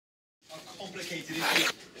complicated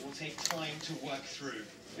issue that will take time to work through.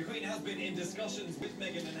 The Queen has been in discussions with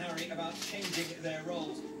Meghan and Harry about changing their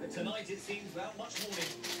roles, but tonight it seems without much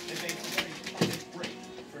warning they've made a very public break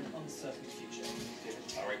for an uncertain future.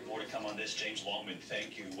 All right, more to come on this. James Longman,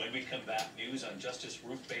 thank you. When we come back, news on Justice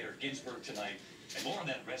Ruth Bader Ginsburg tonight, and more on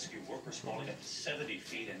that rescue. Workers falling at 70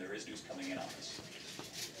 feet, and there is news coming in on this.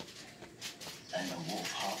 And the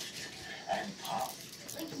wolf huffed and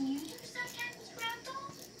puffed. Like you do sometimes, Grandpa?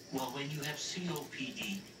 Well, when you have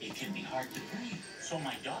COPD, it can be hard to breathe. So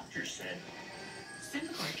my doctor said,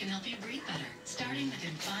 Symbicort can help you breathe better, starting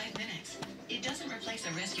within 5 minutes. It doesn't replace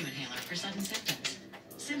a rescue inhaler for sudden symptoms.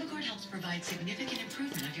 Symbicort helps provide significant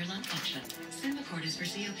improvement of your lung function. Symbicort is for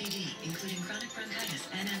COPD, including chronic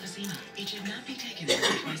bronchitis and emphysema. It should not be taken more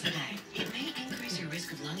than twice a day. It may increase your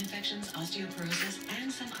risk of lung infections, osteoporosis,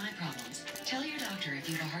 and some eye problems. Tell your doctor if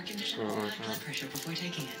you have a heart condition or high blood pressure before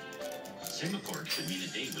taking it. Symbicort could mean a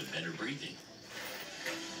day with better breathing.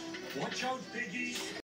 Watch out, piggies!